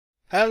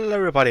Hello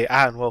everybody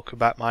and welcome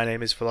back. My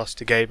name is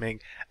Velocity Gaming,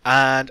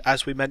 and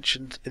as we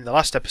mentioned in the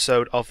last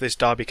episode of this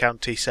Derby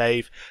County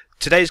save,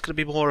 today's going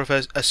to be more of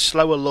a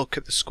slower look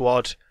at the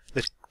squad,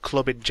 the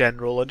club in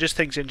general, and just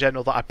things in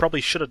general that I probably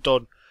should have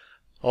done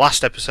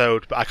last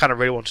episode, but I kind of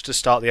really wanted to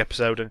start the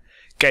episode and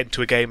get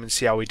into a game and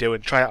see how we do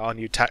and try out our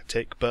new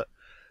tactic. But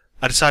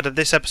I decided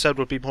this episode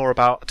would be more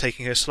about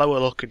taking a slower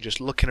look and just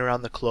looking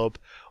around the club,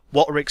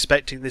 what we're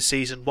expecting this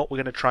season, what we're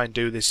going to try and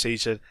do this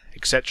season,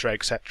 etc,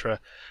 etc.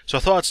 So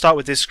I thought I'd start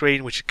with this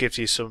screen, which gives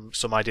you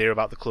some idea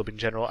about the club in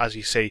general. As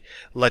you see,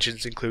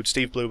 legends include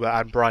Steve Bloomer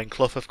and Brian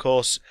Clough, of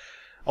course.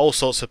 All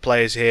sorts of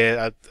players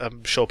here.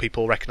 I'm sure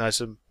people recognise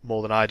them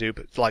more than I do,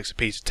 but the likes of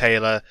Peter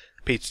Taylor,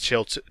 Peter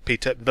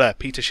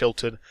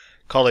Shilton,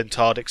 Colin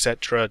Todd,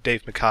 etc.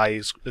 Dave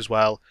Mackay as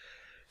well.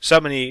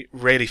 So many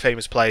really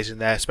famous players in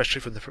there,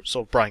 especially from the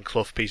sort of Brian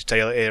Clough, Peter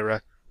Taylor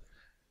era.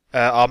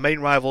 Our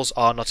main rivals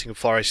are Nottingham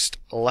Forest,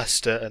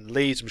 Leicester and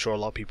Leeds. I'm sure a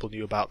lot of people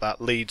knew about that.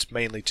 Leeds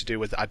mainly to do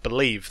with, I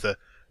believe, the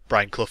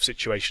Brian Clough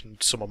situation.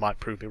 Someone might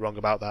prove me wrong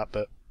about that,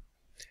 but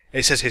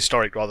it says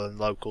historic rather than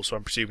local, so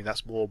I'm presuming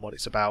that's more what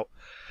it's about.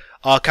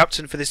 Our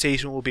captain for this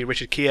season will be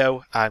Richard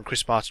Keogh, and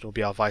Chris Martin will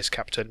be our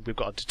vice-captain. We've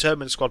got a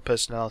determined squad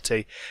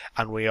personality,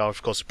 and we are,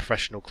 of course, a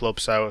professional club,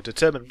 so a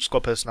determined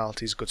squad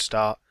personality is a good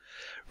start.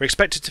 We're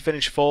expected to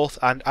finish fourth,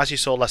 and as you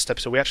saw last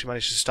episode, we actually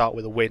managed to start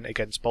with a win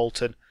against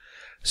Bolton.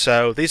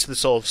 So these are the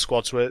sort of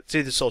squads these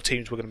are the sort of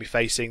teams we're going to be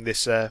facing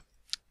this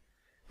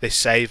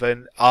save,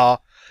 and our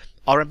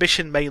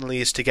ambition mainly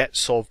is to get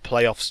sort of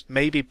playoffs,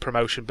 maybe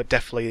promotion, but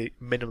definitely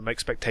minimum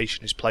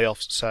expectation is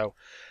playoffs. So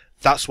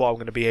that's what I'm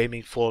going to be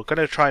aiming for. I'm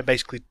going to try and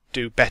basically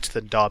do better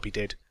than Derby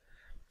did.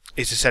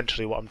 Is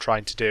essentially what I'm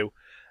trying to do.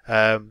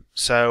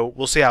 So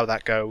we'll see how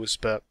that goes,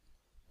 but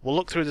we'll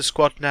look through the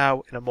squad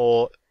now in a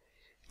more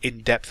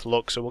in-depth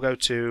look. So we'll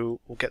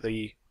get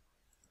the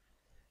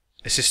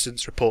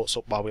assistance reports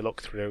up while we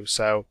look through.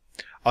 So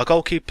our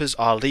goalkeepers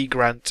are Lee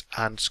Grant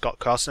and Scott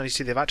Carson. And you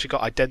see they've actually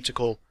got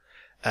identical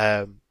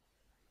current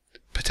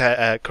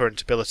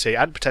ability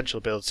and potential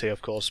ability,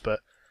 of course,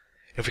 but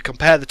if we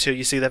compare the two,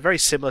 you see they're very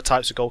similar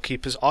types of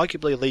goalkeepers.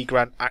 Arguably Lee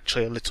Grant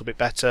actually a little bit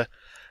better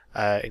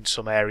in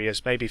some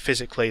areas. Maybe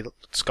physically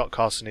Scott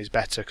Carson is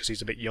better because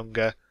he's a bit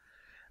younger.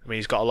 I mean,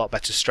 he's got a lot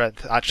better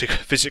strength, actually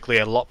physically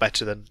a lot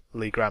better than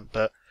Lee Grant,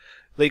 but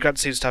Lee Grant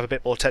seems to have a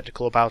bit more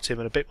technical about him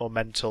and a bit more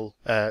mental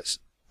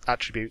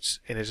attributes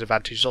in his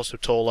advantage. He's also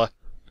taller.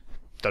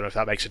 Don't know if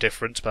that makes a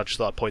difference, but I just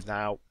thought I'd point that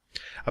out.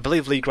 I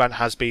believe Lee Grant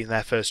has been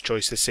their first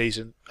choice this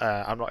season.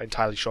 I'm not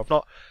entirely sure.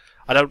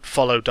 I don't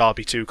follow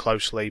Derby too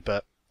closely,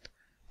 but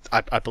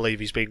I believe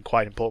he's been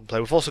quite an important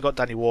player. We've also got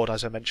Danny Ward,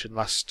 as I mentioned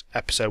last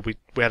episode. We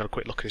had a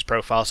quick look at his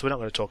profile, so we're not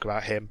going to talk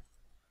about him.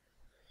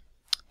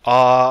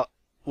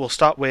 We'll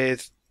start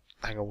with...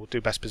 Hang on, we'll do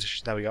best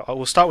position. There we go.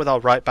 We'll start with our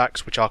right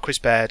backs, which are Chris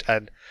Baird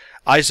and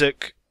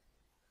Isaac.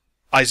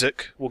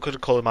 We're going to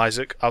call him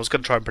Isaac. I was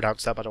going to try and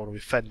pronounce that, but I don't want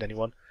to offend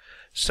anyone.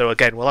 So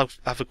again, we'll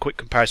have a quick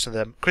comparison of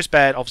them. Chris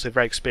Baird, obviously a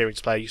very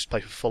experienced player. He used to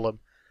play for Fulham.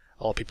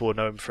 A lot of people will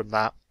know him from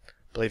that. I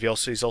believe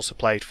he's also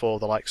played for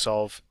the likes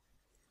of...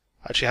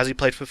 Actually, has he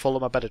played for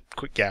Fulham? I better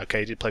quick... Yeah,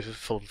 okay, he did play for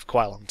Fulham for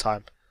quite a long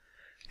time.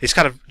 He's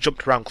kind of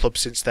jumped around clubs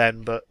since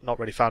then, but not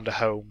really found a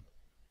home.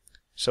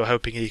 So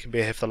hoping he can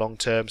be here for the long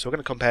term. So we're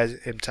going to compare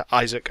him to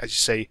Isaac, as you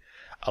see,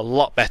 a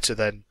lot better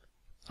than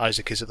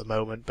Isaac is at the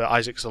moment. But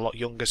Isaac's a lot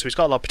younger, so he's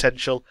got a lot of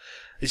potential.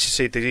 As you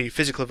see, the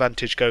physical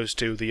advantage goes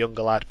to the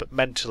younger lad, but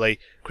mentally,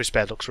 Chris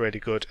Baird looks really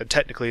good. And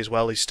technically as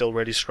well, he's still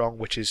really strong,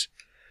 which is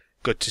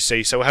good to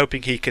see. So we're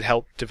hoping he can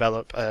help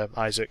develop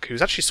Isaac,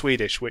 who's actually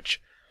Swedish,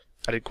 which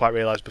I didn't quite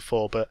realise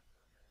before, but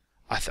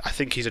I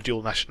think he's a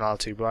dual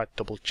nationality. We might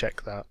double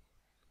check that.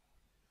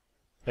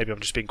 Maybe I'm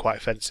just being quite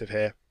offensive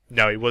here.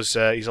 No,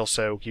 he's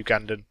also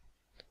Ugandan.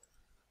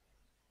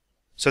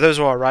 So those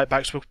are our right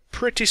backs. We're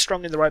pretty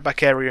strong in the right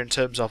back area in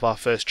terms of our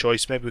first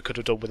choice. Maybe we could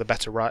have done with a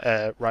better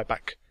right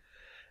back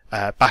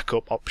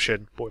backup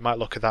option, but we might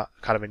look at that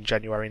kind of in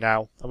January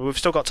now. I mean, we've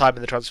still got time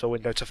in the transfer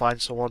window to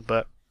find someone,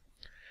 but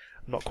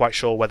I'm not quite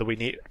sure whether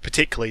we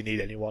particularly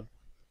need anyone.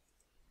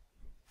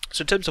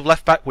 So in terms of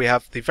left back, we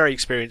have the very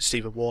experienced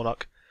Stephen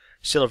Warnock,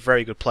 still a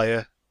very good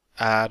player,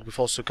 and we've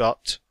also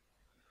got...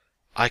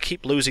 I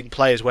keep losing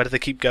players. Where do they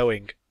keep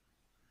going?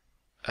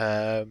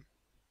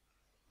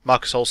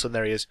 Marcus Olsen,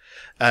 there he is.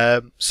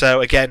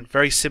 So again,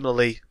 very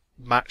similarly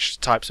matched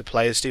types of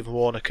players, Stephen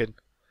Warnock and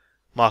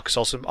Marcus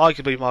Olsen.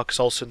 Arguably Marcus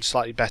Olsen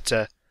slightly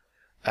better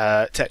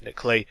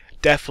technically,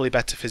 definitely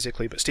better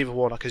physically, but Stephen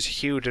Warnock has a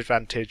huge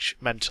advantage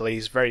mentally.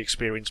 He's a very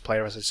experienced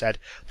player, as I said,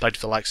 played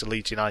for the likes of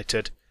Leeds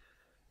United.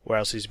 Where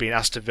else he's been?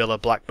 Aston Villa,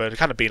 Blackburn,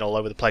 kind of been all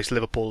over the place.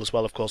 Liverpool as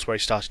well, of course, where he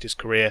started his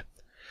career.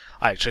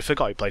 I actually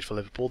forgot he played for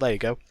Liverpool. There you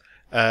go.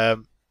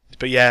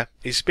 But yeah,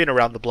 he's been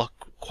around the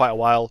block quite a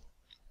while,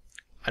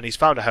 and he's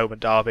found a home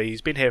at Derby.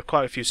 He's been here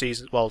quite a few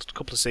seasons, well, a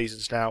couple of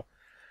seasons now.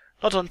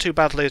 Not done too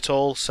badly at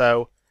all,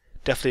 so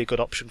definitely a good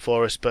option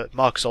for us. But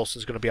Marcus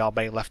Olsen's going to be our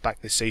main left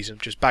back this season.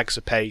 Just bags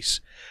of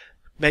pace,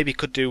 maybe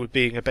could do with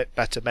being a bit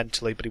better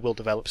mentally, but he will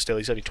develop still.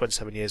 He's only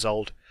 27 years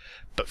old,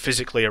 but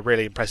physically a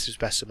really impressive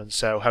specimen,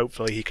 so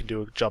hopefully he can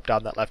do a job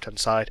down that left-hand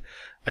side.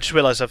 I just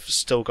realised I've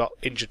still got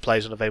injured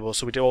players unavailable,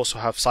 so we do also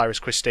have Cyrus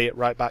Christie at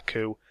right back,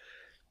 who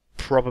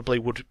probably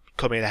would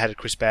come in ahead of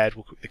Chris Baird.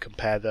 We'll quickly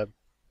compare them.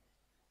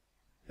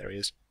 There he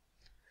is.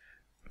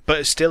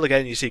 But still,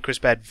 again, you see Chris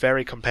Baird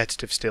very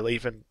competitive still,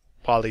 even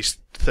while he's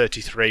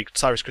 33.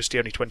 Cyrus Christie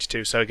only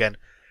 22, so again,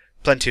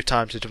 plenty of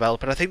time to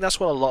develop. And I think that's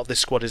what a lot of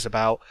this squad is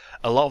about.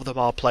 A lot of them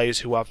are players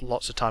who have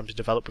lots of time to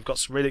develop. We've got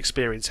some really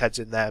experienced heads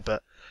in there,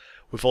 but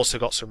we've also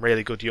got some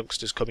really good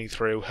youngsters coming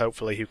through,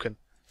 hopefully, who can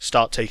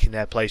start taking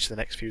their place for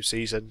the next few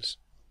seasons.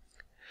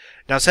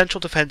 Now, central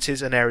defence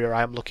is an area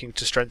I am looking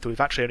to strengthen. We've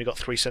actually only got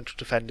 3 central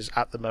defenders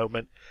at the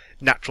moment.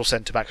 Natural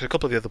centre-backs. A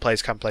couple of the other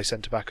players can play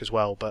centre-back as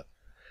well, but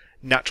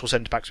natural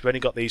centre-backs, we've only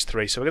got these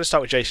 3. So we're going to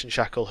start with Jason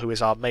Shackle, who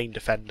is our main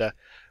defender.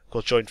 Of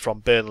course, joined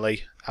from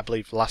Burnley, I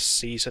believe, last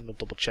season. I'll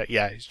double check.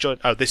 Yeah, he's joined.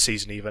 Oh, this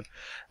season even.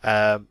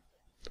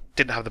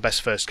 Didn't have the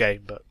best first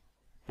game, but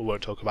we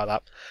won't talk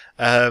about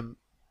that.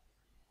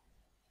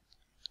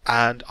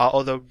 And our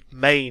other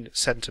main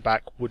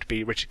centre-back would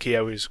be Richard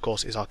Keogh, who, of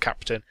course, is our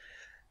captain.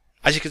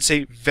 As you can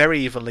see, very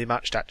evenly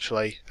matched,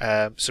 actually.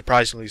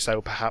 Surprisingly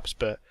so, perhaps,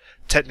 but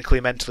technically,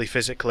 mentally,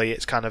 physically,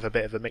 it's kind of a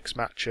bit of a mixed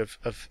match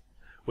of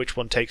which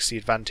one takes the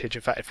advantage.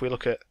 In fact, if we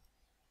look at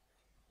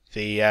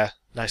the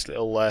nice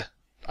little, I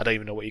don't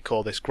even know what you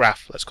call this,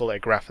 graph. Let's call it a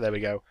graph. There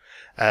we go.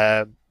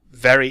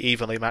 Very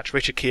evenly matched.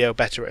 Richard Keogh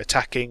better at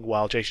attacking,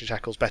 while Jason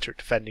Shackle's better at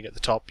defending at the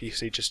top. You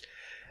see, just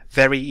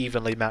very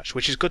evenly matched,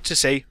 which is good to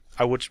see.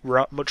 I would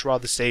much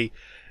rather see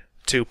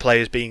 2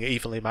 players being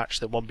evenly matched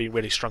than one being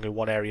really strong in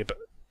one area, but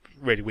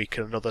really weak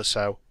in another,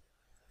 so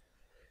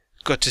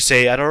good to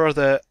see. And our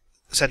other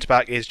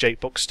centre-back is Jake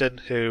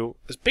Buxton, who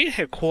has been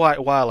here quite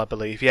a while, I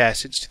believe. Yeah,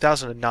 since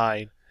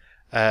 2009.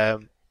 I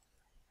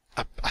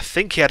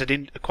think he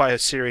had quite a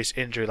serious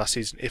injury last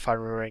season, if I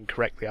remember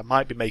correctly. I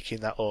might be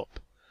making that up.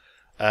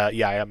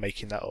 Yeah, I am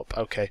making that up.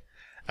 Okay.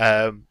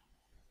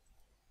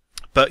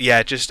 But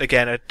yeah, just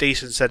again, a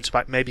decent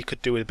centre-back. Maybe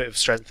could do with a bit of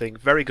strengthening.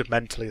 Very good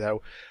mentally,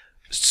 though.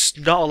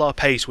 Not a lot of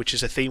pace, which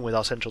is a theme with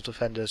our central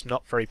defenders.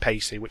 Not very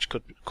pacey, which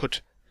could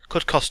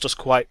cost us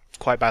quite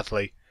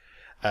badly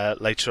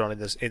later on in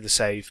the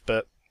save.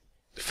 But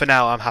for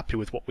now, I'm happy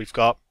with what we've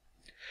got.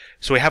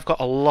 So we have got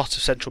a lot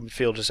of central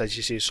midfielders, as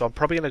you see. So I'm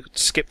probably going to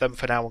skip them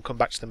for now and come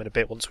back to them in a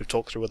bit once we've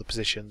talked through other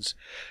positions.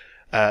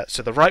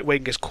 So the right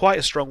wing is quite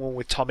a strong one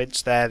with Tom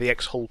Ince there, the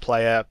ex-Hull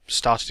player.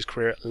 Started his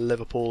career at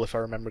Liverpool, if I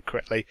remember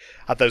correctly.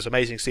 Had those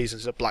amazing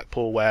seasons at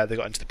Blackpool where they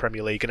got into the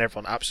Premier League and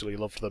everyone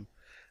absolutely loved them.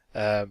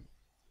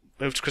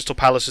 Moved to Crystal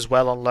Palace as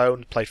well on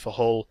loan, played for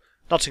Hull.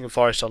 Nottingham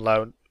Forest on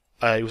loan.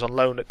 He was on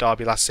loan at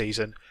Derby last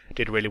season,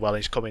 did really well,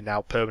 and he's coming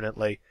now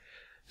permanently.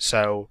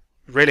 So,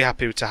 really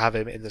happy to have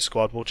him in the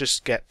squad. We'll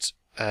just get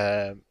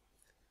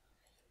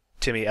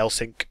Timmy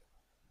Elsnick,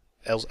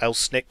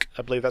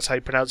 I believe that's how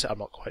you pronounce it. I'm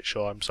not quite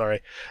sure, I'm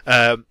sorry.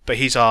 But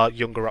he's our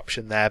younger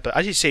option there. But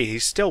as you see,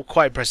 he's still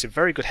quite impressive.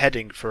 Very good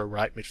heading for a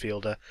right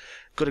midfielder.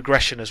 Good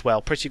aggression as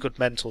well. Pretty good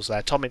mentals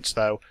there. Tom Ince,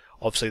 though,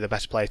 obviously the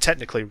best player.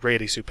 Technically,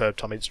 really superb.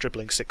 Tom Ince,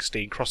 dribbling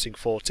 16, crossing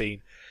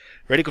 14.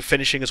 Really good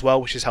finishing as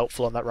well, which is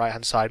helpful on that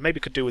right-hand side. Maybe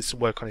could do with some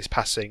work on his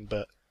passing,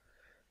 but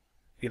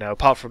you know,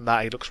 apart from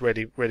that, he looks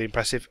really, really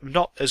impressive.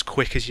 Not as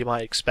quick as you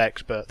might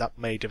expect, but that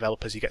may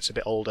develop as he gets a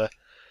bit older.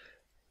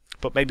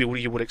 But maybe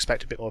you would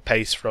expect a bit more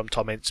pace from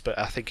Tom Ince, but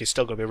I think he's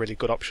still going to be a really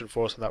good option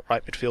for us in that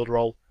right midfield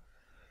role.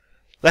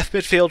 Left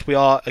midfield, we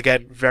are,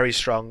 again, very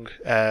strong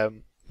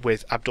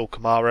with Abdul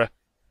Kamara.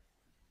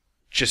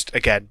 Just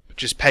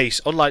pace.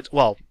 Unlike,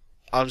 well,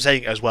 I'm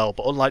saying it as well,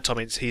 but unlike Tom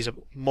Ince, he's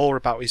more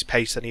about his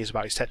pace than he is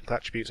about his technical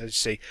attributes. As you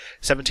see,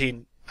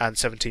 17 and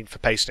 17 for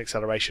pace and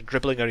acceleration.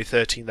 Dribbling only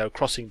 13 though,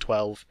 crossing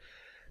 12.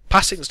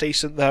 Passing's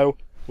decent though,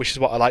 which is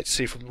what I like to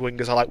see from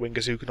wingers. I like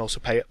wingers who can also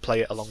play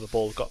it along the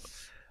ball.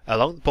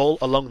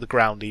 Along the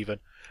ground even.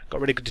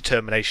 Got really good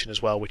determination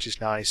as well, which is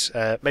nice.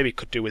 Maybe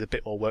could do with a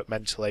bit more work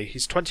mentally.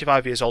 He's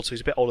 25 years old, so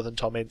he's a bit older than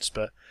Tom Ince,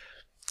 but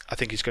I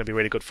think he's going to be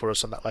really good for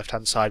us on that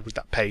left-hand side with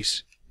that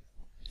pace.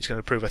 He's going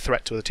to prove a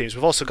threat to other teams.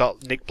 We've also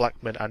got Nick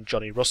Blackman and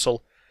Johnny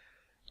Russell.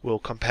 We'll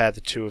compare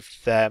the two of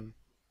them.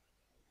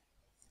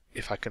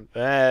 If I can...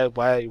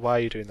 why are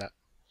you doing that?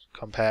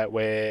 Compare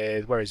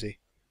with... Where is he?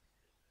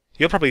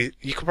 You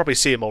can probably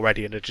see him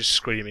already and are just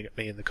screaming at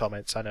me in the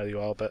comments. I know you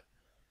are, but...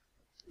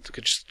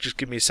 Just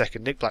give me a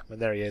second. Nick Blackman,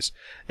 there he is.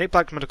 Nick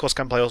Blackman, of course,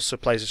 also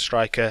plays a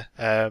striker.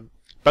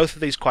 Both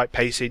of these quite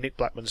pacey. Nick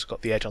Blackman's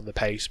got the edge on the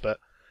pace, but...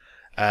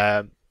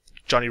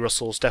 Johnny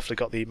Russell's definitely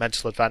got the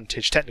mental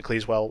advantage, technically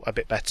as well, a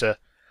bit better.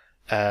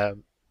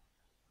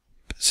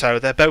 So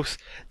they're both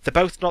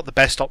not the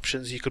best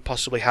options you could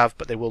possibly have,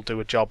 but they will do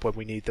a job when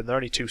we need them. They're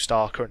only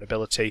 2-star current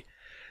ability.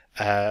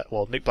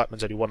 Well, Nick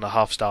Blackman's only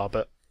 1.5 star,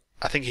 but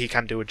I think he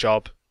can do a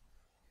job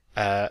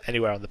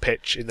anywhere on the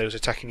pitch in those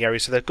attacking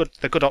areas. So they're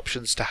good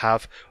options to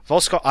have. We've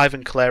also got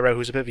Ivan Calero,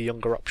 who's a bit of a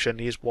younger option.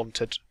 He is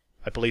wanted,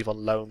 I believe,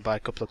 on loan by a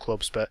couple of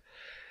clubs, but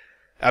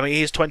I mean,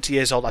 he is 20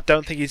 years old. I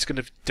don't think he's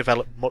going to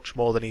develop much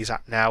more than he's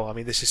at now. I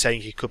mean, this is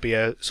saying he could be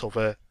a sort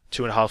of a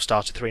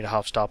 2.5-star to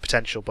 3.5-star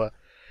potential, but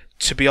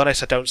to be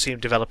honest, I don't see him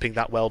developing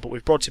that well. But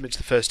we've brought him into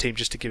the first team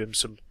just to give him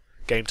some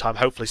game time.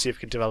 Hopefully, see if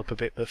we can develop a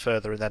bit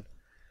further, and then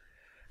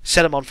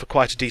sell him on for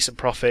quite a decent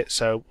profit.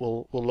 So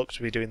we'll look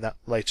to be doing that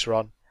later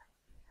on.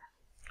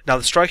 Now,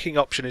 the striking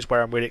option is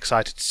where I'm really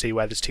excited to see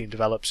where this team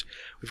develops.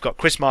 We've got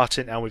Chris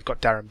Martin and we've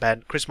got Darren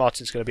Bent. Chris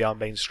Martin's going to be our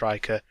main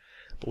striker,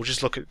 but we'll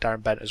just look at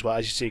Darren Bent as well.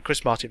 As you see,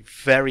 Chris Martin,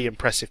 very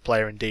impressive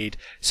player indeed.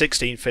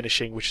 16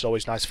 finishing, which is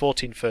always nice.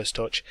 14 first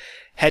touch.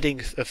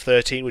 Heading of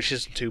 13, which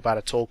isn't too bad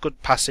at all.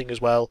 Good passing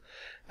as well.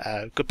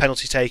 Good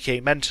penalty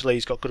taking. Mentally,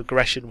 he's got good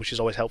aggression, which is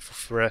always helpful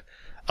for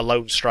a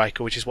lone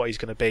striker, which is what he's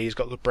going to be. He's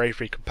got good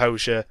bravery,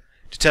 composure,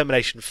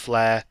 determination,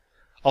 flair.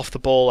 Off the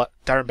ball,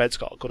 Darren Bent's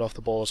got good off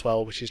the ball as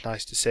well, which is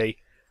nice to see.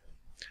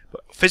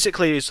 But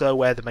physically is though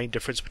where the main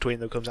difference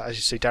between them comes. As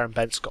you see, Darren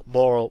Bent's got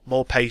more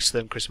pace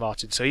than Chris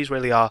Martin, so he's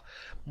really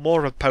more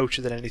of a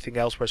poacher than anything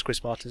else. Whereas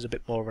Chris Martin's a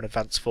bit more of an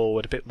advanced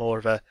forward, a bit more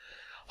of a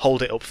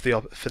hold it up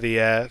for the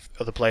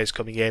other players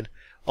coming in.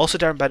 Also,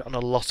 Darren Bent on a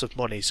lot of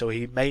money, so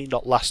he may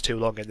not last too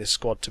long in this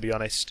squad, to be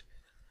honest,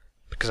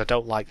 because I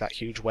don't like that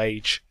huge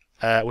wage.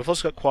 We've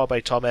also got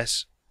Kwabe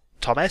Thomas.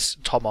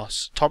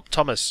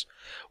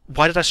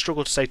 Why did I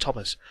struggle to say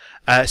Thomas?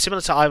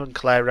 Similar to Ivan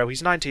Calero,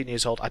 he's 19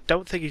 years old. I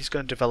don't think he's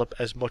going to develop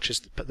as much as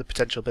the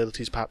potential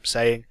abilities perhaps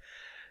saying.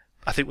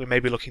 I think we may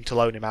be looking to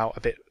loan him out a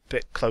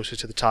bit closer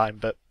to the time,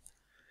 but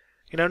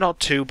not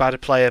too bad a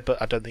player,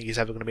 but I don't think he's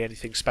ever going to be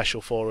anything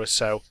special for us,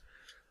 so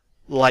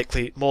more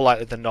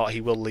likely than not, he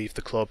will leave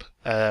the club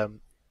in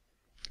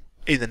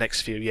the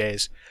next few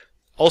years.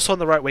 Also on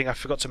the right wing, I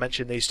forgot to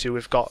mention these two.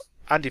 We've got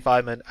Andy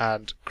Vyman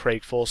and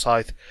Craig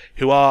Forsyth,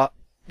 who are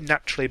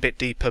naturally a bit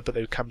deeper, but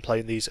they can play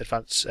in these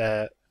advanced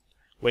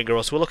winger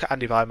roles. So we'll look at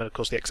Andy Vyman, of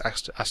course, the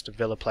ex-Aston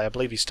Villa player. I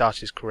believe he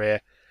started his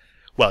career...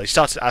 Well, he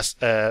started as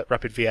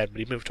Rapid Vienna, but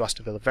he moved to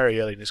Aston Villa very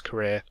early in his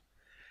career.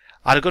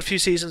 Had a good few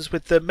seasons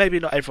with them. Maybe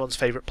not everyone's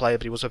favourite player,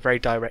 but he was a very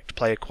direct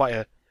player, quite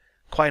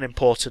an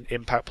important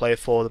impact player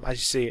for them. As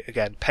you see,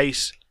 again,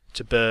 pace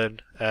to burn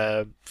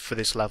for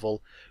this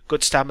level.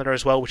 Good stamina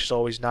as well, which is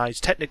always nice.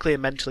 Technically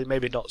and mentally,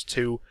 maybe not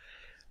too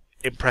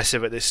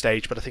impressive at this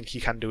stage, but I think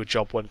he can do a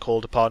job when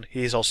called upon.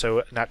 He is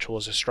also natural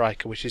as a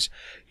striker, which is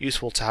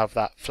useful to have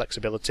that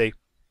flexibility.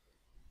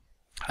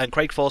 And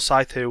Craig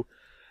Forsyth, who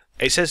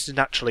it says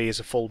naturally is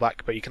a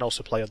fullback, but he can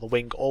also play on the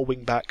wing or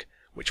wing back,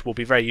 which will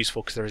be very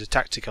useful because there is a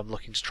tactic I'm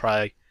looking to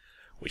try,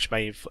 which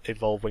may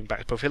involve wing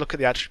back. But if you look at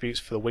the attributes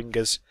for the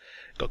wingers,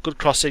 got good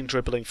crossing,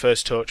 dribbling,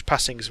 first touch,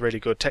 passing is really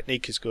good,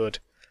 technique is good.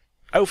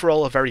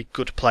 Overall, a very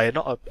good player,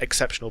 not an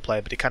exceptional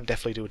player, but he can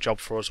definitely do a job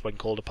for us when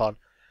called upon.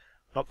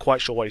 Not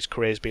quite sure what his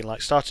career's been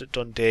like. Started at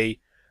Dundee,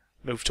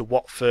 moved to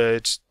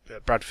Watford,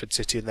 Bradford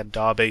City, and then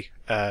Derby.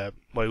 Well,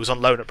 he was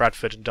on loan at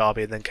Bradford and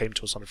Derby, and then came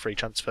to us on a free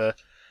transfer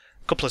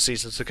a couple of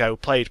seasons ago.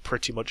 Played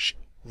pretty much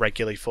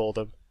regularly for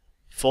them.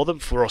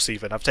 For us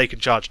even. I've taken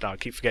charge now. I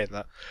keep forgetting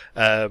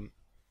that.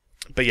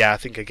 But yeah, I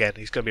think again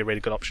he's going to be a really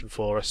good option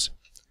for us.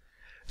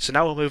 So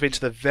now we'll move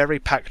into the very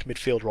packed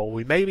midfield role.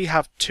 We maybe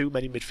have too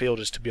many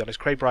midfielders, to be honest.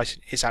 Craig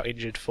Bryson is out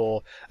injured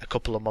for a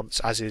couple of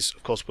months, as is,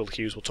 of course, Will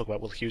Hughes. We'll talk about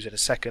Will Hughes in a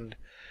second.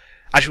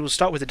 Actually, we'll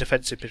start with the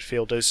defensive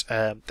midfielders.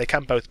 They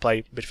can both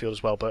play midfield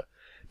as well, but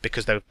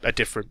because they're a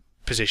different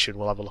position,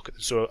 we'll have a look at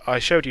them. So I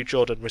showed you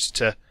Jordan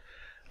Rister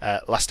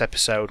last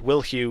episode.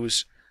 Will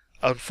Hughes,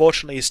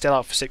 unfortunately, is still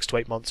out for 6 to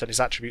 8 months, and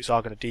his attributes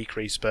are going to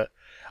decrease, but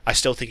I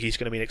still think he's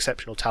going to be an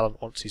exceptional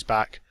talent once he's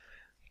back.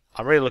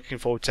 I'm really looking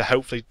forward to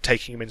hopefully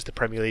taking him into the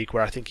Premier League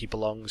where I think he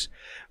belongs.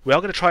 We are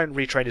going to try and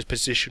retrain his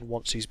position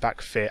once he's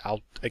back fit.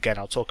 I'll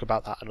talk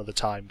about that another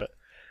time, but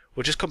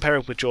we'll just compare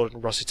him with Jordan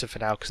Rossiter for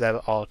now because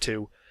there are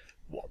two,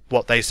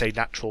 what they say,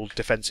 natural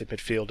defensive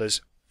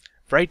midfielders.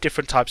 Very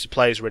different types of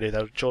players really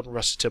though. Jordan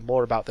Rossiter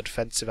more about the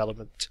defensive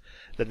element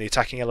than the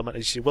attacking element.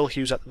 As you see, Will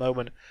Hughes at the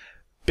moment,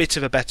 bit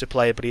of a better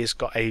player, but he has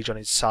got age on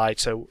his side,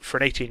 so for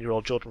an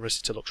 18-year-old, Jordan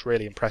Rossiter looks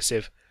really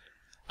impressive.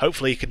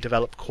 Hopefully he can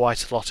develop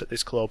quite a lot at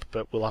this club,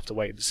 but we'll have to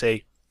wait and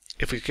see.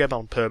 If we could get him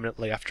on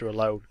permanently after a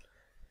loan,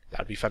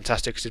 that would be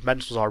fantastic, because his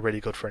mentals are really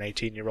good for an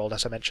 18-year-old,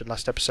 as I mentioned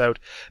last episode.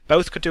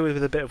 Both could do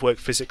with a bit of work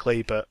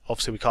physically, but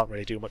obviously we can't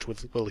really do much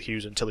with Will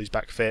Hughes until he's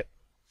back fit.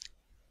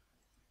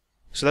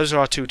 So those are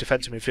our two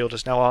defensive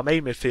midfielders. Now our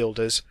main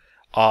midfielders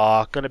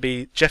are going to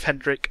be Jeff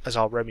Hendrick as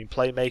our roaming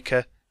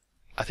playmaker.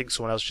 I think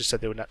someone else just said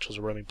they were natural as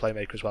a roaming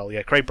playmaker as well.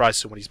 Yeah, Craig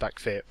Bryson when he's back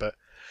fit, but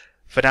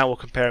for now we'll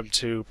compare him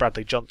to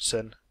Bradley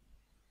Johnson,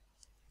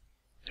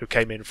 who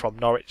came in from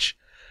Norwich.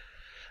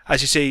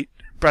 As you see,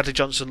 Bradley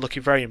Johnson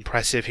looking very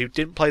impressive. He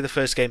didn't play the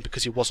first game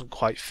because he wasn't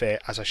quite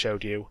fit, as I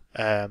showed you.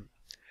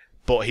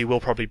 But he will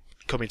probably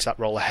come into that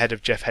role ahead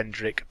of Jeff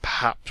Hendrick.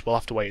 Perhaps we'll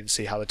have to wait and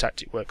see how the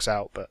tactic works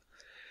out. But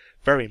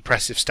very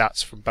impressive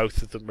stats from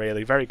both of them,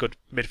 really. Very good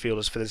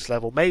midfielders for this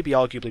level. Maybe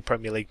arguably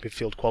Premier League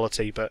midfield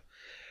quality, but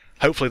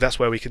hopefully that's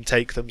where we can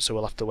take them, so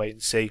we'll have to wait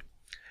and see.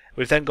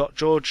 We've then got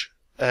George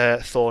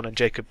Thorne and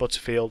Jacob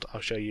Butterfield.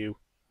 I'll show you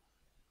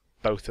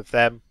both of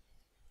them.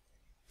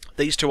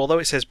 These two, although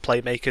it says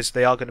playmakers,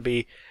 they are going to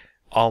be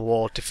our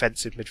more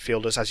defensive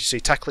midfielders. As you see,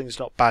 tackling is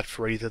not bad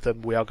for either of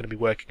them. We are going to be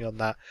working on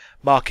that.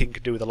 Marking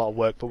can do with a lot of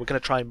work, but we're going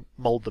to try and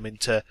mould them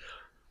into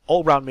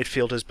all-round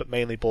midfielders, but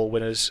mainly ball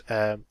winners.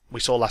 We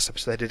saw last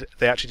episode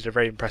they actually did a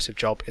very impressive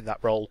job in that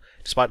role,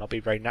 despite not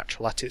being very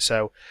natural at it.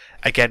 So,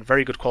 again,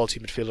 very good quality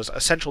midfielders.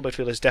 A central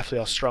midfielder is definitely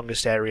our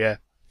strongest area.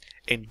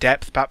 In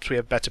depth, perhaps we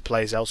have better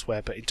players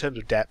elsewhere, but in terms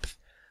of depth,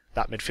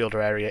 that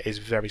midfielder area is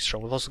very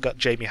strong. We've also got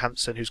Jamie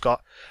Hansen, who's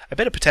got a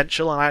bit of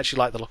potential, and I actually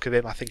like the look of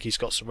him. I think he's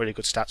got some really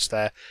good stats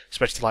there,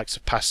 especially the likes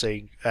of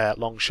passing,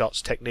 long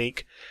shots,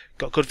 technique.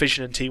 Got good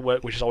vision and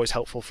teamwork, which is always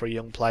helpful for a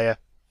young player.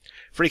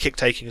 Free kick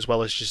taking as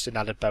well as just an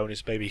added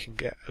bonus. Maybe he can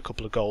get a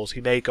couple of goals.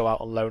 He may go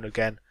out on loan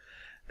again,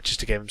 just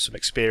to give him some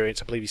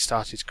experience. I believe he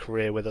started his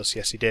career with us.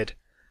 Yes, he did.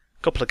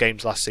 A couple of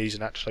games last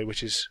season, actually,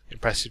 which is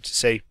impressive to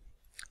see.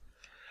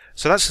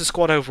 So that's the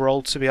squad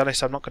overall. To be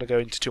honest, I'm not going to go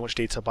into too much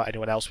detail about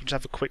anyone else. We'll just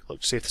have a quick look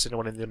to see if there's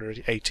anyone in the under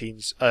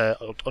 18s,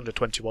 under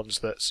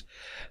 21s that's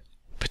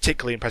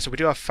particularly impressive. We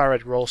do have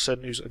Farid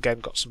Rawson, who's again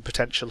got some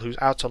potential, who's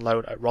out on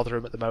loan at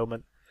Rotherham at the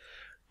moment.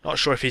 Not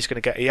sure if he's going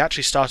to get... He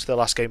actually started the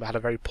last game but had a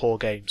very poor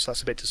game, so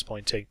that's a bit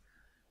disappointing.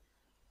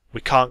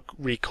 We can't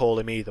recall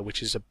him either,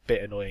 which is a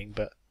bit annoying,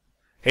 but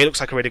he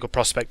looks like a really good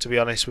prospect, to be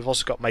honest. We've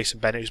also got Mason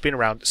Bennett, who's been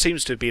around,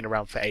 seems to have been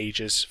around for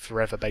ages,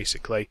 forever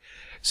basically,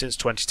 since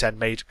 2010.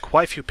 Made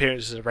quite a few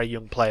appearances as a very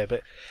young player,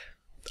 but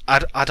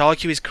I'd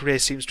argue his career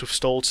seems to have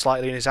stalled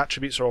slightly and his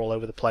attributes are all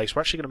over the place. We're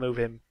actually going to move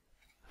him...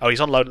 Oh,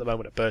 he's on loan at the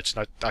moment at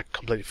Burton. I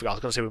completely forgot. I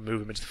was going to say we'll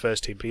move him into the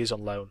first team, but he is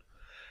on loan.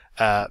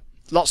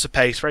 Lots of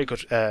pace, very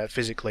good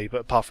physically,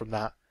 but apart from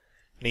that,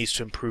 needs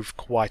to improve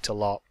quite a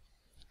lot.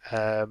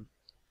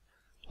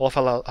 Or if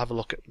I'll have a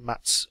look at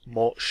Mats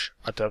Morsch,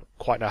 I don't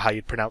quite know how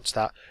you'd pronounce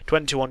that.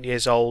 21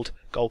 years old,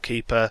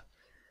 goalkeeper.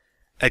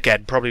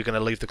 Again, probably going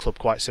to leave the club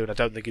quite soon. I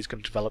don't think he's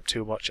going to develop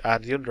too much.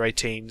 And the under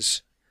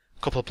 18s,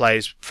 a couple of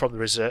players from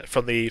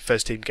the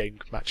first team game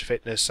match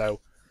fitness,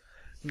 so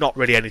not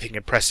really anything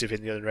impressive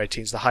in the under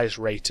 18s. The highest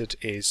rated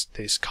is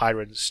this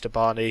Kyron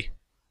Stabani,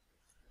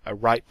 a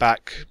right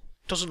back.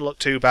 Doesn't look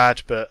too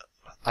bad, but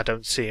I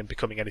don't see him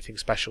becoming anything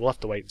special. We'll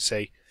have to wait and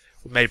see.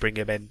 We may bring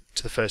him in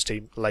to the first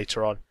team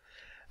later on.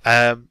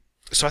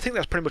 So I think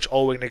that's pretty much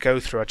all we're going to go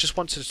through. I just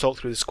wanted to talk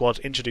through the squad,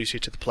 introduce you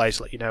to the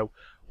players, let you know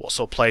what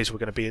sort of players we're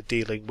going to be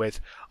dealing with.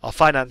 Our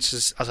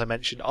finances, as I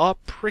mentioned, are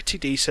pretty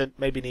decent.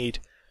 Maybe need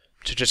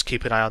to just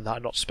keep an eye on that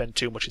and not spend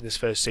too much in this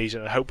first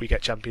season. I hope we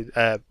get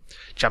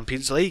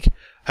Champions League.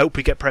 Hope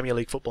we get Premier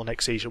League football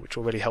next season, which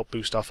will really help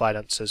boost our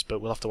finances, but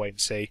we'll have to wait and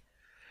see.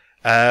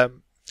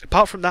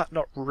 Apart from that,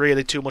 not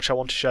really too much I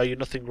want to show you.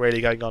 Nothing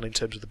really going on in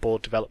terms of the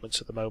board developments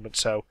at the moment,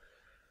 so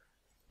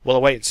we'll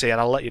wait and see,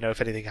 and I'll let you know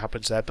if anything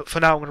happens there. But for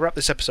now, I'm going to wrap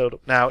this episode up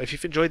now. If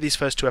you've enjoyed these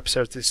first two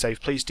episodes of this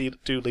save, please do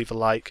leave a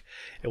like.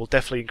 It will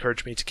definitely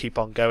encourage me to keep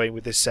on going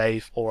with this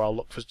save, or I'll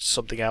look for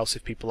something else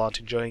if people aren't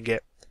enjoying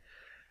it.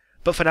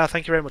 But for now,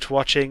 thank you very much for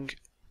watching,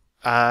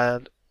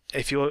 and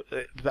if you're...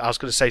 I was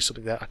going to say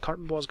something there. I can't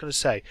remember what I was going to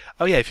say.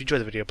 Oh yeah, if you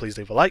enjoyed the video, please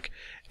leave a like.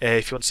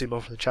 If you want to see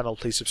more from the channel,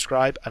 please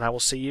subscribe, and I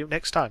will see you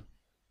next time.